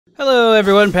Hello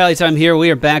everyone, Pallytime here.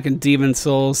 We are back in Demon's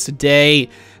Souls today,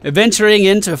 adventuring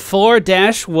into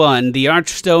 4-1, the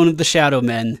Archstone of the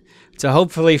Shadowmen, to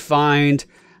hopefully find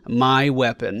my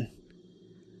weapon.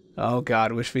 Oh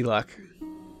god, wish me luck.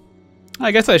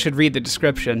 I guess I should read the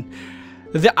description.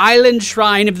 The island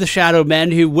shrine of the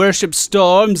Shadowmen who worship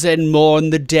storms and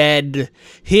mourn the dead.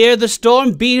 Here the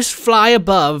storm beasts fly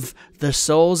above. The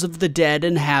souls of the dead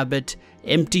inhabit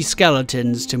empty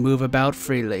skeletons to move about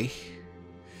freely.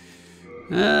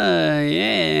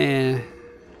 Yeah.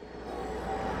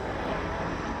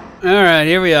 Alright,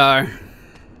 here we are.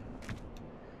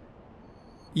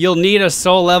 You'll need a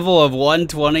soul level of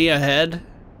 120 ahead?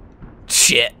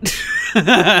 Shit.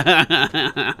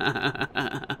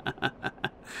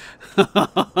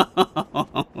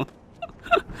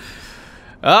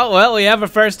 Oh, well, we have a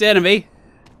first enemy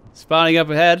spawning up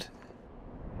ahead.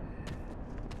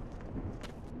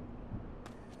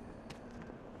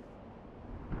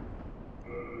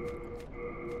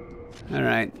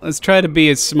 Alright, let's try to be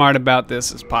as smart about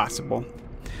this as possible.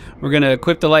 We're going to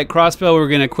equip the light crossbow. We're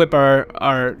going to equip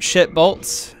our shit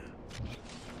bolts.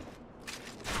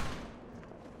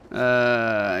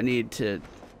 I need to...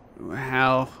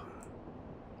 How?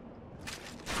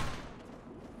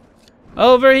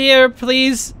 Over here,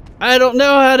 please. I don't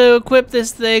know how to equip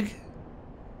this thing.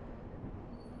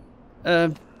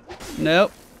 Nope.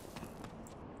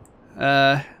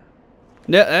 No,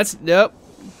 that's... Nope.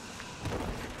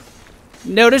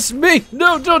 Notice me!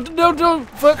 No, don't,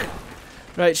 fuck!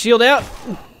 Right, shield out.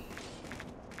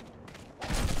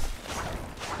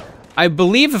 I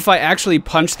believe if I actually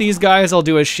punch these guys, I'll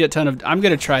do a shit ton of... I'm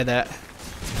gonna try that.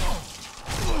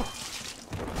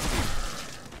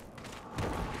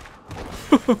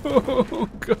 Oh,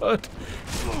 God.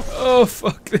 Oh,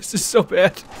 fuck, this is so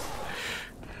bad.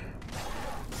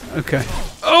 Okay.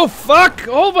 Oh, fuck!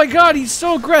 Oh my god, he's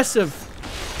so aggressive!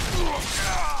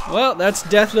 Well, that's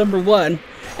death number 1,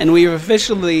 and we've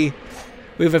officially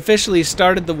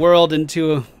started the world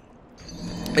into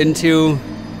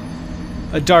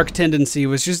a dark tendency,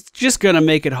 which is just gonna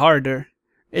make it harder.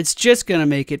 It's just gonna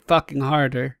make it fucking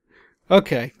harder.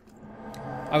 Okay.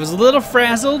 I was a little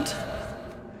frazzled.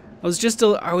 I was just a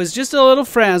little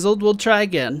frazzled. We'll try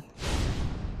again.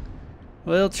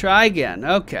 We'll try again.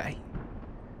 Okay.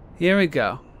 Here we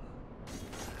go.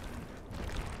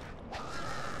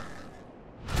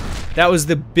 That was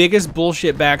the biggest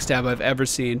bullshit backstab I've ever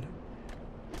seen.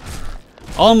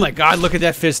 Oh my god, look at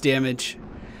that fist damage.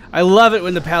 I love it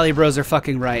when the Pally Bros are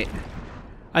fucking right.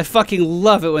 I fucking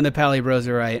love it when the Pally Bros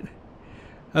are right.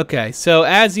 Okay, so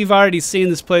as you've already seen,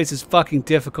 this place is fucking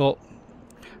difficult.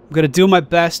 I'm gonna do my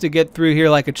best to get through here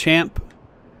like a champ.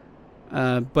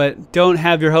 But don't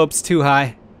have your hopes too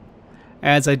high,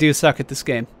 as I do suck at this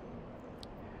game.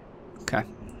 Okay.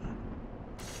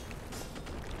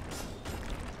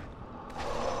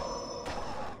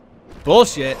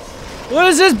 Bullshit. What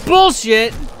is this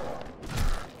bullshit?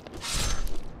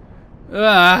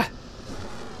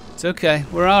 It's okay.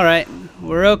 We're alright.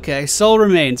 We're okay. Soul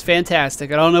remains.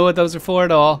 Fantastic. I don't know what those are for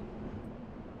at all.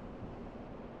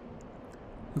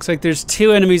 Looks like there's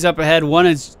 2 enemies up ahead. One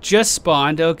has just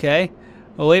spawned. Okay.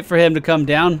 We'll wait for him to come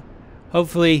down.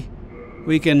 Hopefully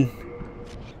we can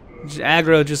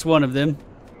aggro just one of them.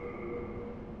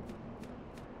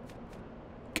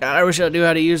 God, I wish I knew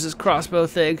how to use this crossbow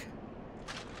thing.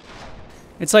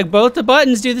 It's like both the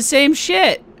buttons do the same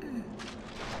shit.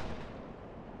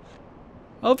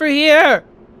 Over here.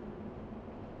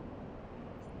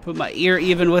 Put my ear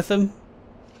even with them.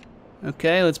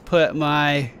 Okay, let's put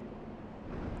my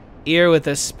ear with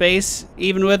a space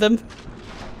even with them. Did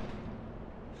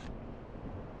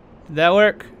that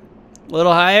work? A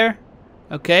little higher.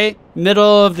 Okay,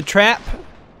 middle of the trap.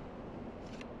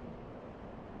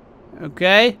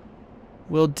 Okay.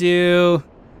 We'll do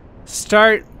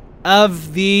start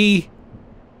of the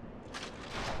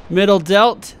middle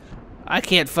delt. I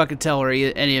can't fucking tell where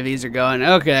any of these are going.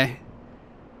 Okay.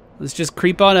 Let's just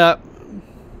creep on up.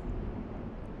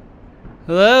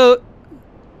 Hello?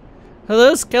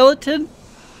 Hello, skeleton?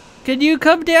 Can you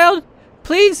come down?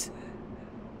 Please?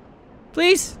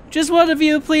 Please? Just one of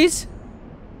you, please?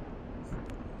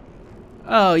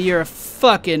 Oh, you're a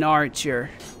fucking archer.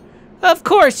 Of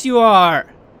course you are!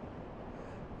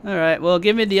 Alright, well,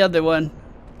 give me the other one.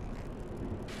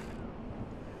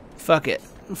 Fuck it.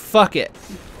 Fuck it.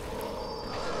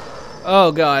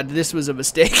 Oh god, this was a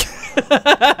mistake.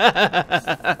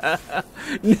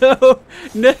 No,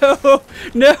 no,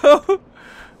 no.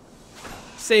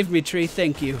 Save me, tree,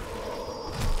 thank you.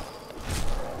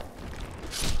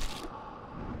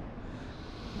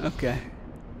 Okay.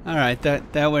 Alright,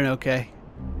 that went okay.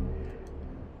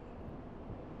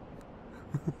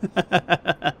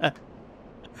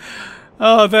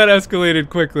 Oh, that escalated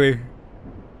quickly.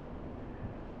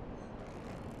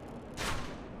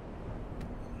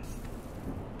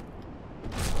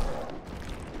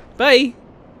 Bye.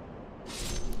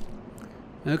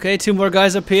 Okay, 2 more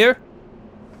guys up here.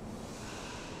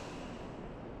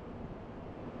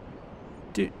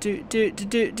 Do.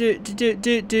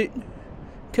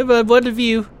 Come on, one of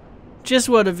you. Just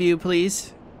one of you,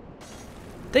 please.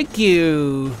 Thank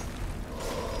you.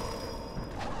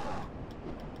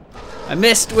 I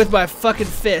missed with my fucking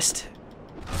fist.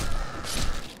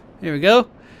 Here we go.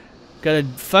 Gotta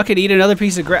fucking eat another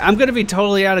piece of grass. I'm gonna be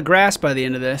totally out of grass by the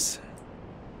end of this.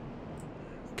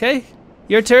 Okay,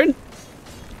 your turn.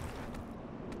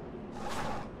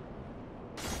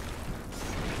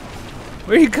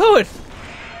 Where are you going?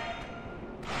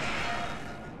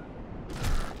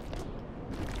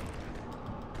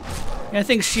 Yeah, I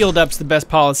think shield up's the best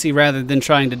policy rather than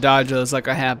trying to dodge those like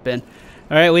I have been.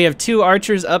 Alright, we have 2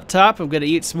 archers up top. I'm gonna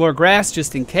eat some more grass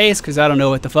just in case, because I don't know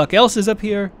what the fuck else is up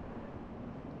here.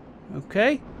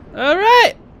 Okay.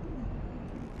 Alright!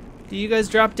 Do you guys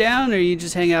drop down, or you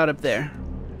just hang out up there?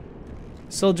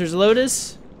 Soldier's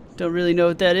Lotus. Don't really know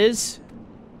what that is.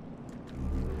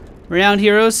 Renowned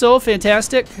Hero Soul,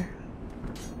 fantastic.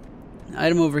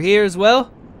 Item over here as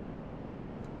well.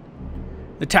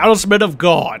 The Talisman of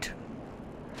God.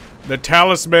 The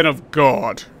Talisman of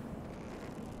God.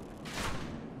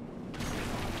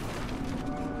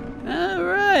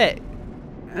 Alright.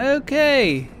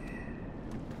 Okay.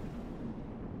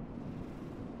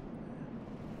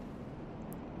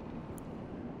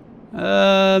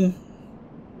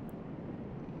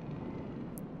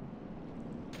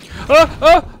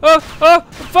 Oh,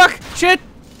 fuck, shit.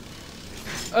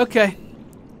 Okay.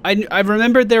 I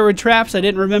remembered there were traps. I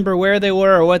didn't remember where they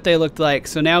were or what they looked like,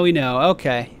 so now we know.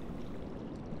 Okay.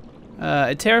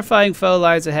 A terrifying foe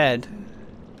lies ahead.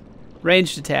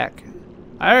 Ranged attack.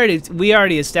 We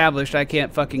already established I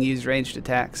can't fucking use ranged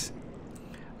attacks.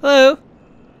 Hello.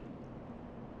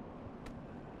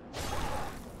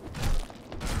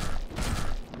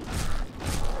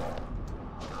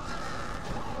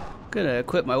 Gonna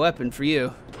equip my weapon for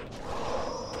you.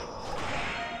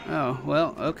 Oh,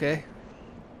 well, okay.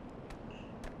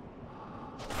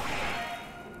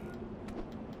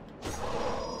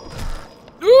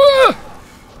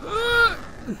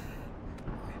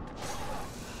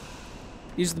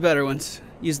 Use the better ones.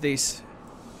 Use these.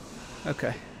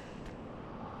 Okay.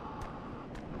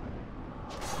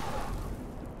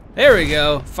 There we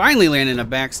go. Finally landing a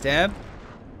backstab.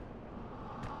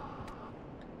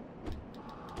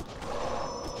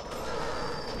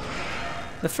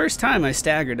 The first time I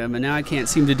staggered him, and now I can't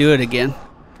seem to do it again.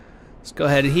 Let's go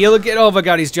ahead and heal again. Oh my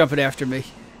god, he's jumping after me.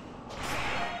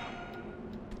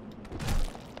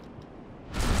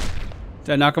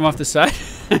 Did I knock him off the side?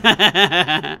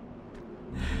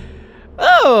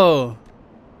 Oh!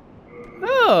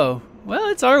 Oh! Well,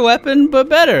 it's our weapon, but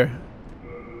better.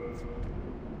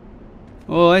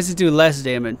 Oh, why does it do less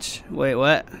damage? Wait,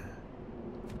 what?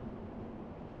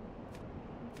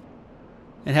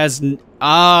 It has...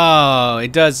 Oh,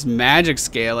 it does magic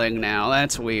scaling now.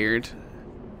 That's weird.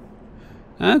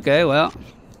 Okay, well.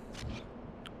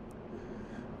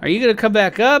 Are you gonna come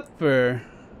back up, or...?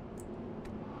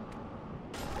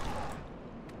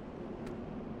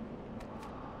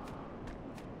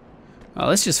 Oh,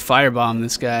 let's just firebomb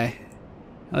this guy.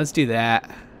 Let's do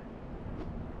that.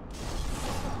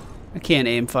 I can't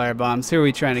aim firebombs. Who are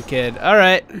we trying to kid?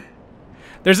 Alright.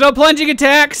 There's no plunging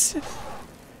attacks!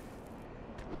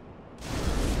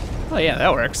 Oh yeah,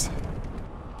 that works.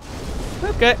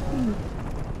 Okay.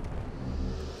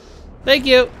 Thank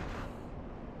you.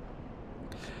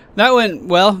 That went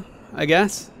well, I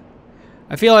guess.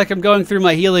 I feel like I'm going through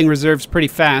my healing reserves pretty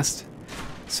fast.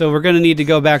 So we're going to need to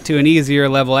go back to an easier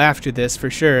level after this for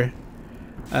sure.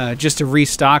 Just to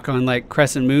restock on like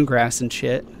Crescent Moongrass and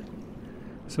shit.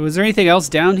 So is there anything else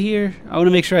down here? I want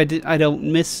to make sure I don't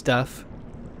miss stuff.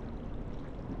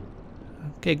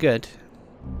 Okay, good.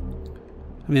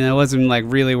 I mean, that wasn't like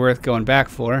really worth going back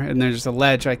for. And there's a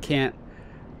ledge I can't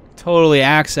totally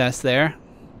access there.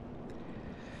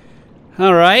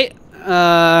 Alright.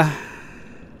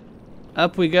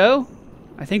 Up we go.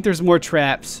 I think there's more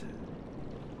traps.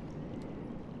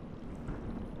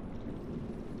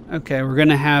 Okay, we're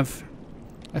gonna have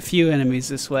a few enemies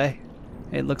this way,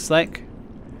 it looks like.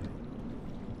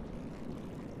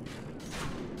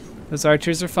 Those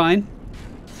archers are fine.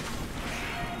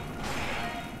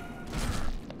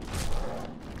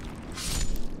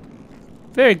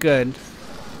 Very good.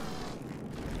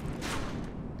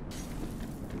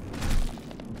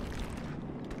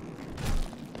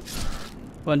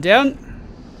 One down.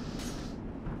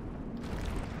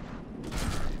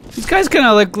 guys kind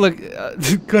of look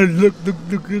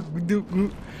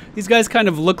these guys kind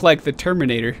of look like the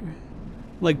Terminator,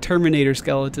 like Terminator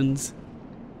skeletons.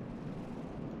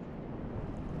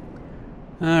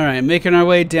 All right, making our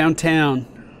way downtown.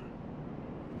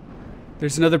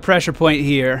 There's another pressure point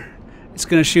here. It's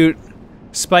gonna shoot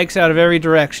spikes out of every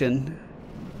direction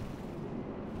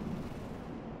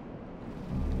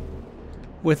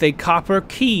with a copper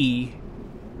key.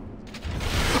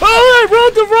 Oh, I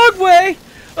rode the wrong way!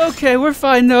 Okay, we're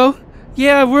fine though.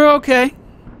 Yeah, we're okay.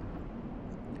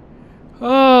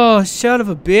 Oh, son of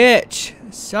a bitch.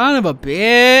 Son of a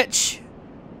bitch.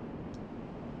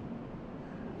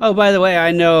 Oh, by the way,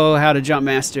 I know how to jump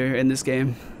master in this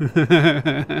game.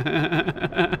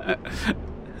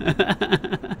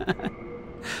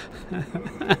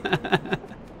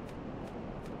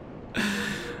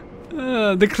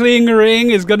 The cling ring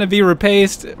is going to be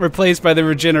replaced by the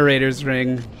regenerator's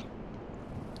ring,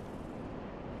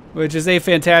 which is a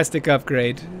fantastic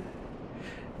upgrade.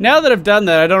 Now that I've done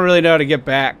that, I don't really know how to get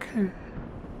back.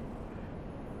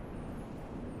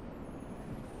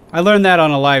 I learned that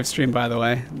on a live stream, by the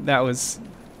way. That was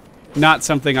not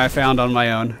something I found on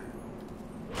my own.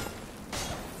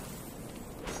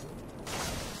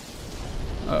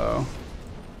 Uh-oh.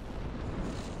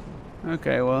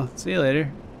 Okay, well, see you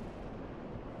later.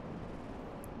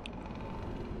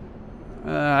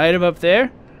 Item up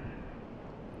there.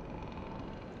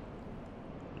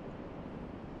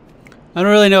 I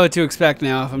don't really know what to expect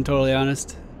now, if I'm totally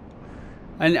honest.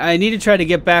 I need to try to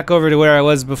get back over to where I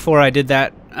was before I did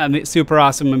that super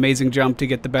awesome, amazing jump to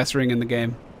get the best ring in the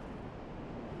game.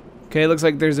 Okay, looks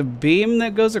like there's a beam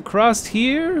that goes across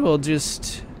here. We'll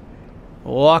just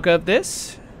walk up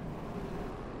this.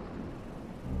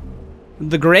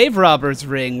 The Grave Robber's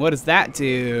ring. What does that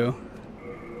do?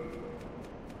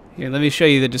 Here, let me show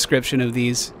you the description of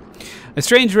these. A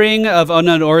strange ring of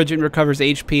unknown origin recovers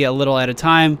HP a little at a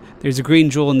time. There's a green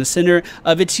jewel in the center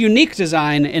of its unique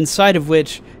design, inside of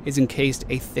which is encased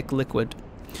a thick liquid.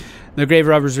 The Grave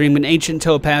Robber's ring, an ancient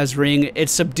topaz ring, it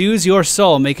subdues your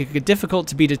soul, making it difficult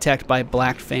to be detected by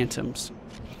black phantoms.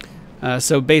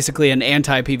 So basically an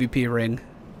anti-PvP ring,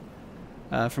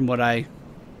 from what I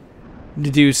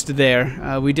deduced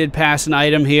there. We did pass an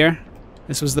item here.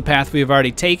 This was the path we have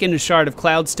already taken, a shard of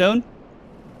cloudstone.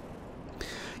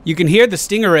 You can hear the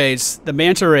stingrays, the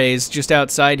manta rays, just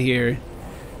outside here,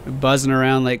 buzzing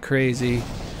around like crazy.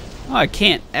 Oh, I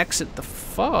can't exit the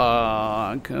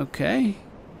fog. Okay.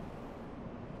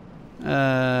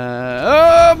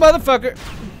 Oh, motherfucker!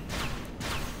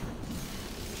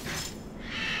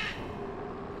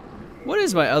 What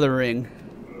is my other ring?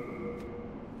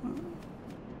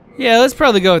 Yeah, let's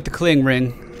probably go with the cling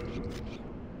ring.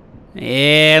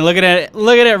 Yeah, look at it.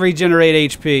 Look at it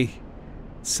regenerate HP.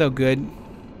 It's so good.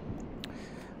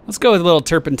 Let's go with a little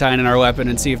turpentine in our weapon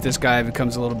and see if this guy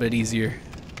becomes a little bit easier.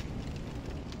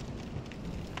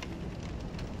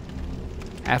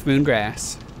 Half Moon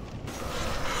Grass.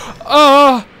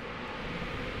 Oh!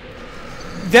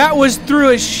 That was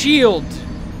through a shield.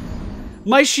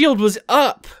 My shield was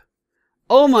up.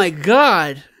 Oh my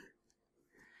god.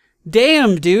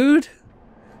 Damn, dude.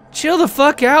 Chill the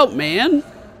fuck out, man.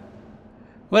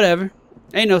 Whatever.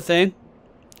 Ain't no thing.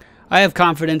 I have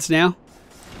confidence now.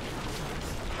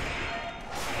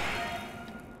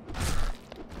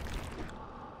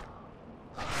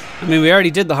 I mean, we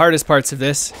already did the hardest parts of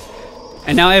this.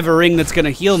 And now I have a ring that's going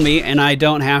to heal me, and I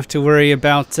don't have to worry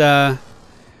about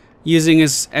using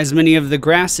as many of the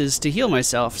grasses to heal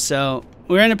myself. So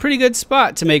we're in a pretty good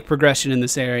spot to make progression in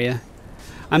this area.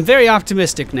 I'm very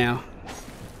optimistic now.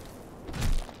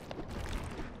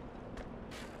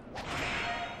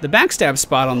 The backstab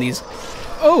spot on these...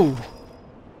 Oh!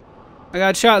 I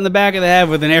got shot in the back of the head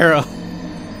with an arrow.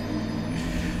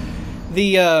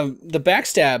 The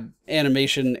backstab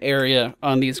animation area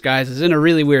on these guys is in a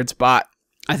really weird spot.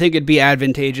 I think it'd be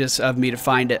advantageous of me to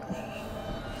find it.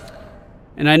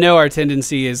 And I know our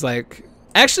tendency is like...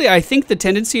 Actually, I think the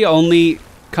tendency only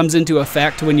comes into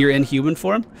effect when you're in human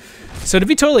form. So to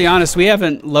be totally honest, we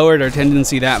haven't lowered our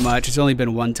tendency that much. It's only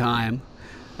been one time.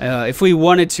 If we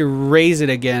wanted to raise it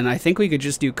again, I think we could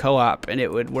just do co-op and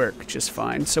it would work just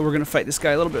fine. So we're going to fight this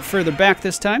guy a little bit further back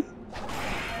this time.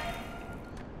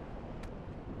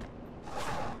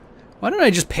 Why don't I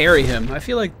just parry him? I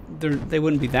feel like they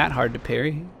wouldn't be that hard to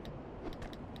parry.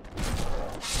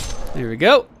 There we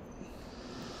go.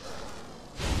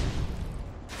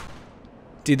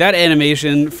 Dude, that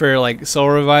animation for like Soul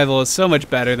Revival is so much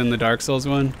better than the Dark Souls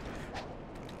one.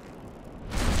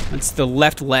 That's the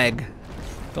left leg.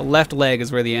 The left leg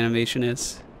is where the animation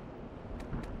is.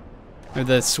 Or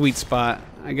the sweet spot.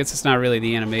 I guess it's not really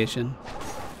the animation.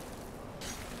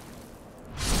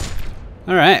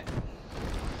 Alright.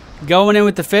 Going in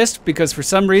with the fist because for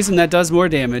some reason that does more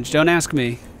damage. Don't ask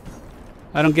me.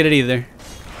 I don't get it either.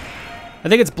 I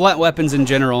think it's blunt weapons in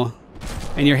general.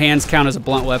 And your hands count as a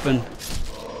blunt weapon.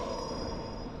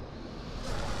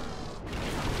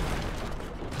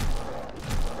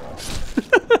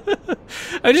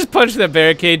 I just punched that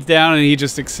barricade down and he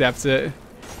just accepts it.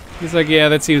 He's like, yeah,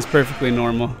 that seems perfectly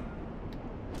normal.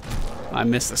 I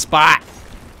missed the spot.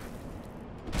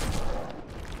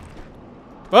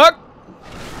 Fuck!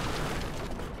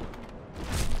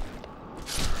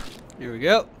 Here we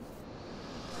go.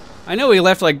 I know we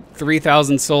left like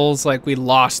 3,000 souls, like we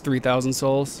lost 3,000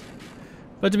 souls.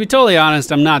 But to be totally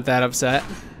honest, I'm not that upset.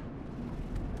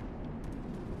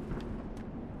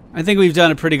 I think we've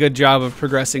done a pretty good job of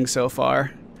progressing so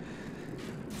far.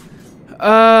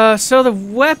 So the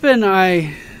weapon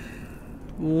I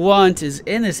want is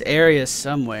in this area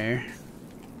somewhere.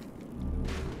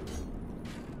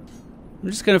 I'm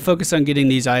just gonna focus on getting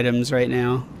these items right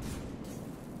now.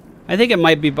 I think it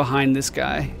might be behind this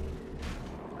guy.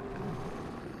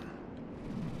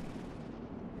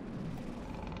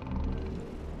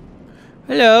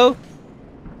 Hello.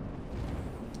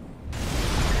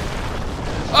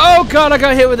 Oh god, I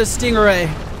got hit with a stingray.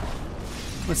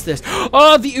 What's this?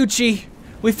 Oh, the Uchi.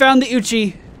 We found the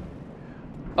Uchi.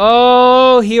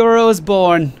 Oh, hero is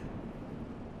born.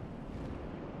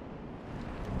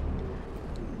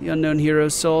 The unknown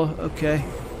hero's soul. Okay.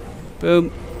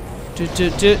 Boom. We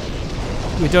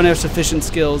don't have sufficient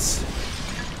skills.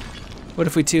 What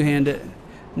if we two-hand it?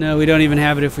 No, we don't even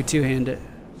have it if we two-hand it.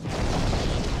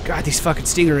 God, these fucking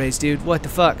stingrays, dude. What the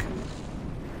fuck?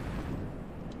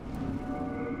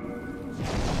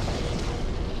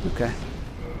 Okay.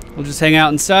 We'll just hang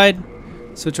out inside,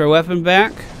 switch our weapon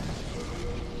back,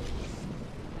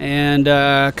 and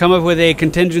come up with a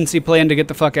contingency plan to get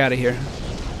the fuck out of here.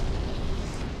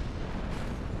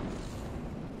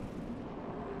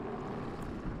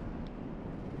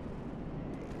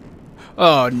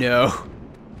 Oh no.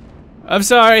 I'm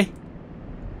sorry.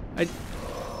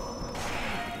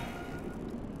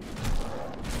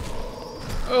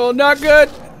 Oh, not good.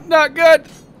 Not good.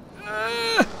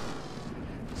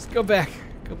 Just go back.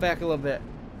 Go back a little bit.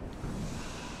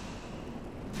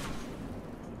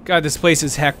 God, this place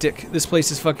is hectic. This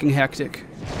place is fucking hectic.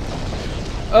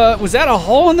 Was that a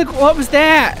hole in the... What was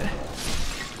that?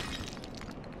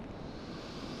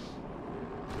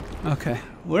 Okay.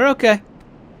 We're okay.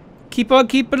 Keep on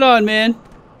keeping on, man.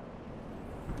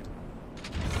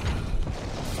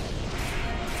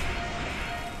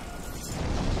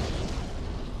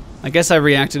 I guess I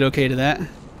reacted okay to that.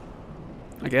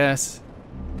 I guess.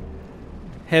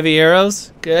 Heavy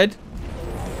arrows. Good.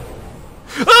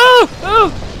 Oh! Oh!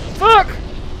 Fuck!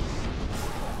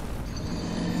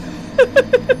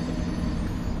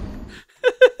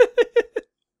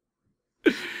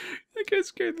 That guy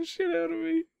scared the shit out of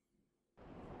me.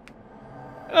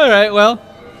 Alright, well.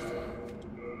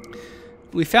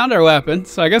 We found our weapon,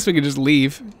 so I guess we can just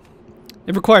leave.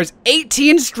 It requires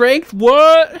 18 strength?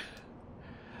 What?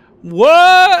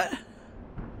 What?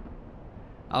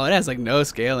 Oh, it has like no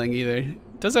scaling either.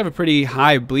 It does have a pretty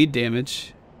high bleed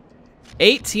damage.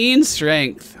 18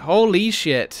 strength. Holy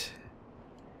shit.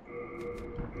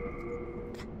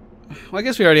 Well, I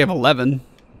guess we already have 11.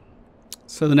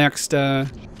 So the next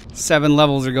 7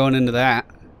 levels are going into that.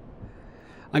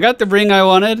 I got the ring I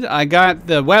wanted. I got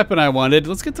the weapon I wanted.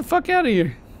 Let's get the fuck out of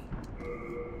here.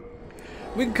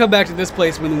 We can come back to this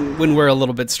place when we're a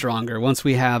little bit stronger. Once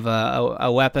we have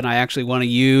a weapon I actually want to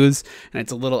use and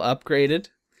it's a little upgraded.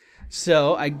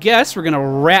 So I guess we're going to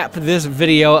wrap this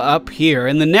video up here.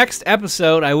 In the next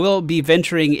episode, I will be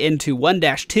venturing into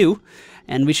 1-2.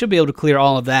 And we should be able to clear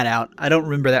all of that out. I don't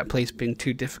remember that place being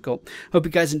too difficult. Hope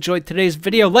you guys enjoyed today's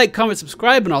video. Like, comment,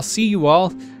 subscribe, and I'll see you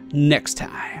all next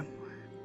time.